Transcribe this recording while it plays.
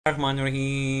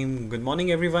Rahim. Good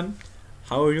morning, everyone.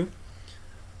 How are you?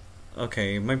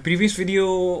 Okay, my previous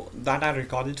video that I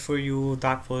recorded for you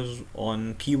that was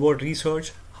on keyword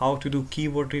research, how to do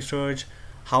keyword research,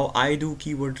 how I do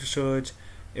keyword research,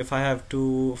 if I have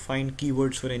to find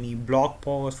keywords for any blog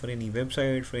post, for any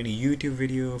website, for any YouTube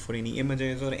video, for any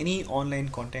images or any online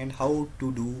content, how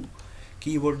to do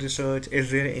keyword research. Is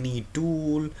there any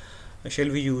tool? Shall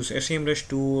we use SEMrush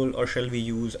tool or shall we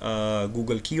use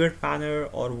Google Keyword Planner,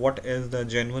 or what is the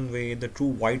genuine way, the true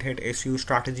white hat SEO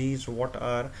strategies, what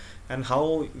are, and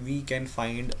how we can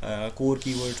find core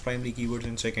keywords, primary keywords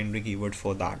and secondary keywords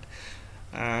for that.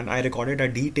 And I recorded a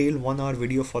detailed 1 hour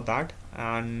video for that,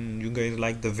 and you guys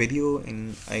liked the video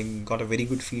and I got a very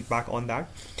good feedback on that.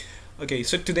 Okay,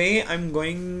 so today I'm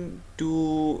going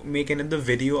to make another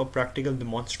video, a practical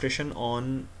demonstration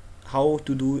on how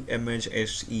to do image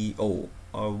SEO,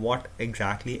 or what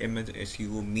exactly image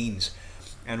SEO means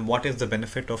and what is the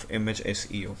benefit of image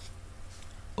SEO.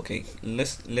 Okay,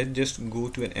 let's just go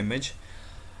to an image.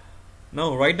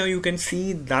 Now right now you can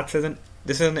see that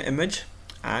this is an image,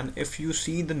 and if you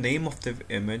see the name of the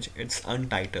image, it's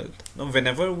untitled. Now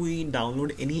whenever we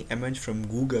download any image from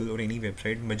Google or any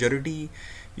website, majority,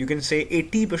 you can say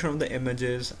 80% of the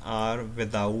images are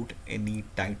without any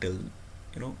title.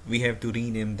 We have to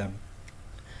rename them.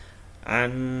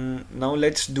 And now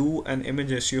let's do an image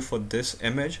SEO for this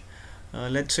image.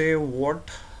 Let's say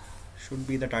what should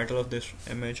be the title of this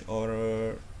image,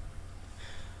 or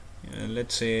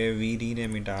let's say we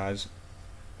rename it as.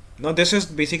 Now this is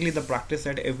basically the practice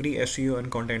that every SEO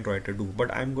and content writer do,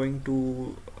 but I'm going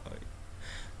to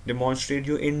demonstrate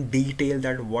you in detail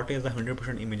that what is the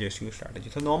 100% image SEO strategy.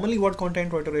 So normally what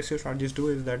content writer SEO strategies do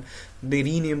is that they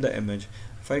rename the image.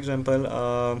 For example,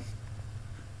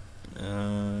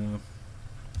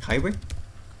 highway,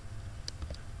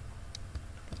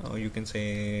 or you can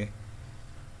say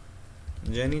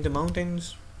journey in the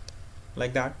mountains,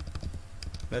 like that.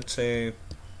 Let's say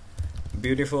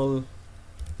beautiful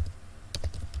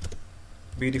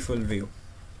view,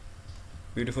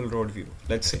 beautiful road view.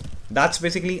 Let's say that's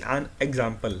basically an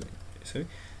example.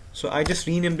 So I just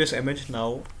renamed this image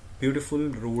now beautiful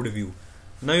road view.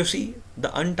 Now you see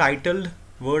the untitled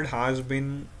word has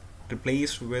been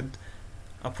replaced with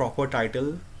a proper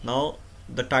title. Now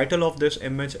the title of this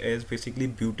image is basically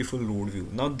beautiful road view.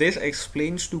 Now this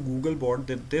explains to Googlebot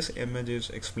that this image is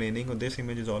explaining, or this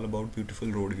image is all about beautiful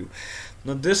road view.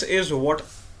 Now this is what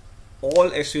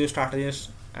all SEO strategists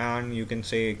and you can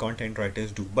say content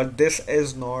writers do, but this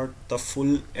is not the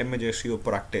full image SEO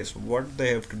practice. What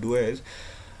they have to do is,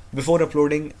 before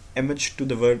uploading image to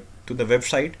the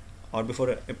website, or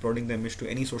before uploading the image to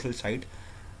any social site,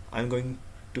 I'm going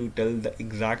to tell the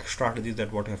exact strategies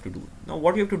that what you have to do. Now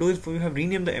what you have to do is, when you have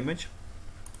renamed the image,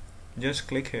 just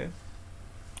click here,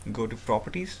 go to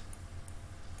properties,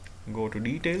 go to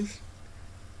details.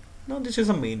 Now this is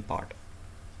the main part.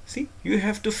 See, you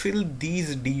have to fill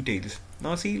these details.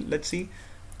 Now see, let's see,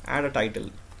 add a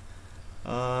title.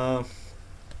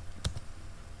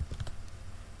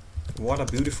 What a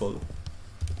beautiful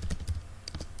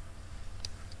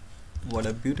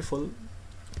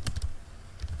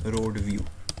road view.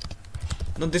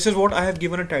 Now this is what I have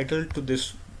given a title to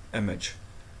this image.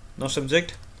 Now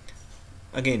subject,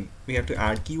 again we have to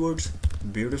add keywords: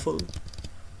 beautiful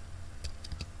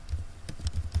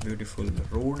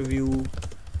road view,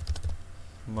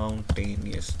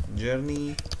 mountainous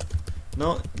journey.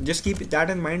 Now just keep that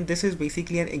in mind. This is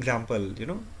basically an example.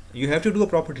 You have to do a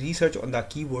proper research on the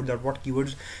keyword, that what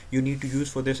keywords you need to use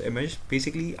for this image.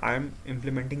 Basically I'm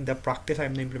implementing the practice,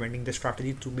 I'm implementing the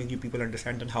strategy to make you people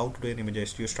understand how to do an image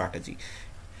SEO strategy.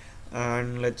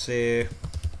 And let's say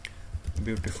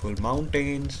beautiful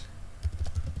mountains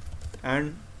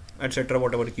and etc.,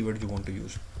 whatever keywords you want to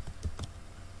use,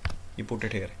 you put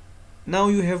it here. Now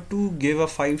you have to give a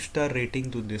 5-star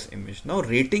rating to this image. Now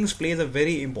ratings plays a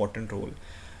very important role.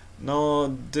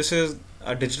 Now this is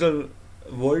a digital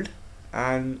world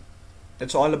and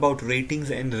it's all about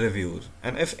ratings and reviews,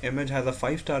 and if image has a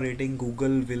 5-star rating,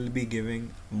 Google will be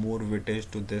giving more weightage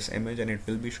to this image and it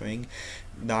will be showing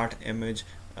that image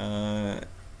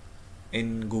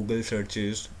in Google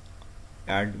searches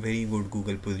at very good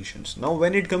Google positions. Now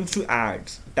when it comes to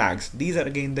ads, tags, these are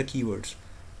again the keywords.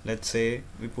 Let's say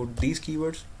we put these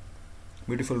keywords: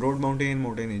 beautiful road,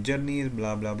 mountain journeys,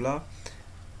 blah blah blah.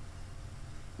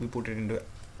 We put it into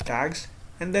tags,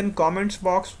 and then comments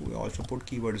box, we also put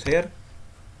keywords here.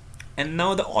 And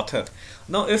now the author.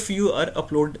 Now if you are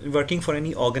working for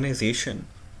any organization,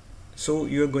 so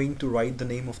you're going to write the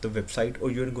name of the website, or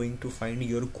you're going to find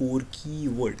your core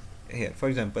keyword here. For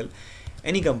example,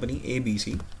 any company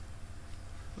ABC,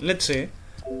 let's say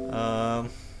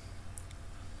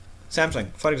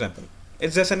Samsung, for example.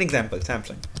 It's just an example.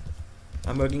 Samsung.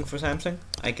 I'm working for Samsung.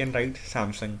 I can write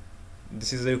Samsung.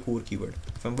 This is a core keyword.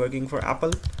 If I'm working for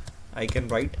Apple, I can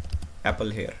write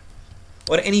Apple here,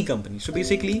 or any company. So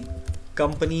basically,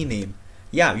 company name.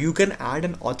 Yeah, you can add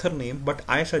an author name, but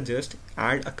I suggest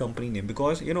add a company name,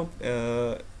 because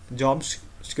job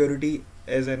security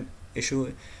is an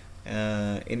issue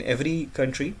in every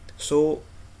country. So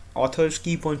authors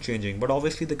keep on changing, but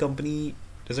obviously the company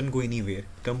doesn't go anywhere.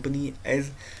 Company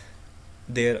is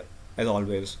there as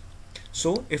always.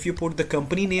 So if you put the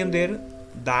company name there,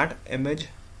 that image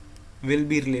will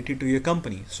be related to your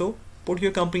company. So put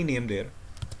your company name there.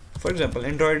 For example,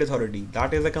 Android Authority,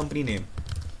 that is a company name.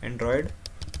 Android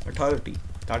Authority,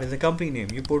 that is a company name,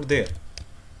 you put there.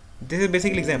 This is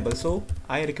basically example, so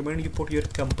I recommend you put your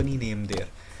company name there.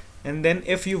 And then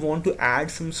if you want to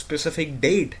add some specific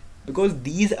date, because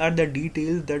these are the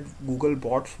details that Google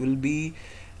bots will be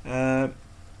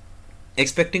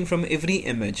expecting from every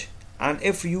image. And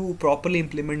if you properly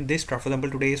implement this, for example,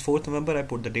 today is 4th November, I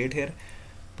put the date here.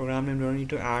 Program name, don't need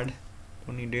to add,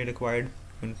 don't need date required,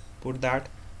 you can put that.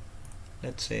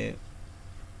 Let's say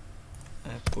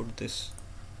I put this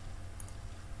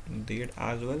date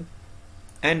as well.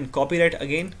 And copyright,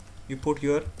 again you put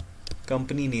your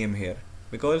company name here,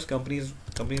 because companies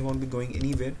won't be going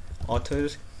anywhere.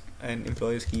 Authors and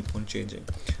employees keep on changing.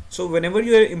 So whenever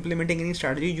you are implementing any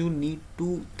strategy, you need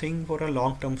to think for a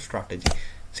long-term strategy.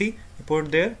 See, you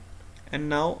put there, and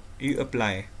now you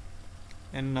apply,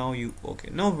 and now you okay.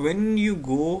 Now when you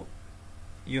go,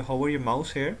 you hover your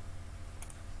mouse here,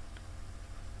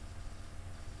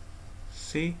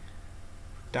 see,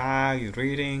 tag,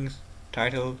 ratings,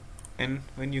 title, and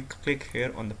when you click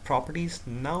here on the properties,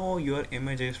 now your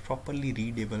image is properly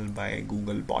readable by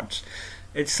Google bots.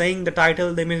 It's saying the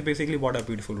title, the image, basically what a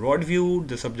beautiful road view.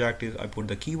 The subject is, I put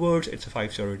the keywords, it's a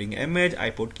 5-star rating image. I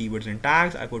put keywords and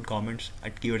tags, I put comments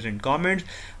at keywords and comments.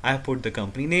 I have put the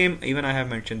company name, even I have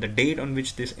mentioned the date on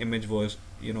which this image was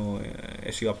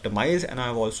SEO optimized, and I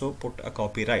have also put a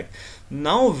copyright.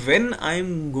 Now when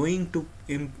I'm going to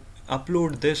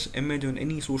upload this image on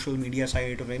any social media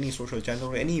site or any social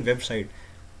channel or any website,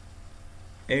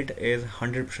 it is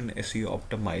 100% SEO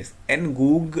optimized, and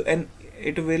Google, and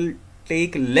it will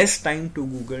take less time to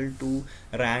Google to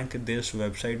rank this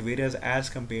website, whereas as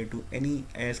compared to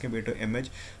image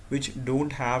which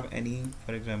don't have any,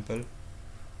 for example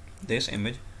this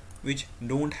image which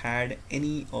don't had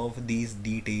any of these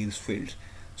details fields.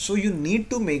 So you need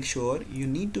to make sure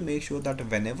that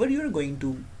whenever you are going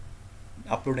to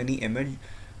upload any image,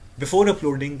 before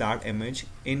uploading that image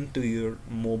into your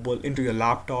mobile, into your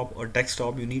laptop or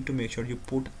desktop, you need to make sure you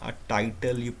put a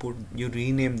title, you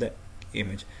rename the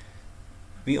image.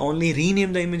 We only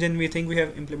rename the image and we think we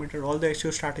have implemented all the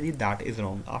SEO strategy. That is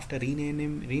wrong. After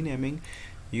renaming,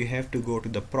 you have to go to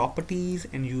the properties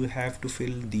and you have to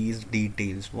fill these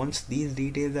details. Once these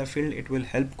details are filled, it will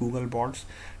help Google bots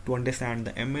to understand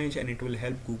the image, and it will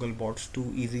help Google bots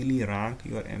to easily rank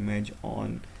your image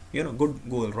on good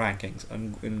Google rankings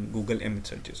and in Google image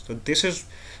searches. So this is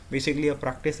basically a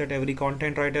practice that every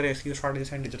content writer, SEO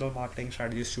strategist and digital marketing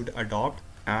strategist should adopt,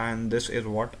 and this is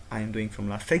what I am doing from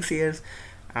last 6 years.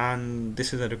 And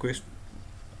this is a request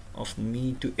of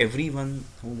me to everyone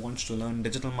who wants to learn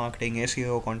digital marketing,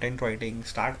 SEO, content writing.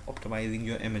 Start optimizing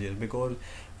your images, because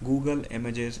Google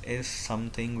images is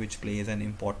something which plays an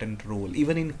important role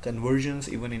even in conversions,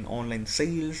 even in online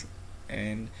sales,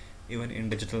 and even in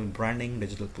digital branding,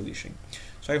 digital positioning.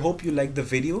 So I hope you liked the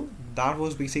video. That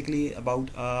was basically about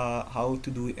how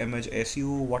to do image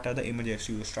SEO, what are the image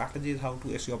SEO strategies, how to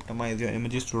SEO optimize your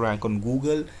images to rank on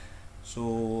Google.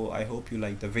 So I hope you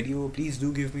liked the video. Please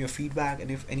do give me your feedback, and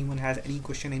if anyone has any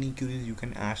question, any queries, you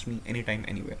can ask me anytime,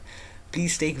 anywhere.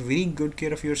 Please take very good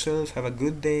care of yourself. Have a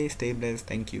good day. Stay blessed.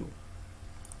 Thank you.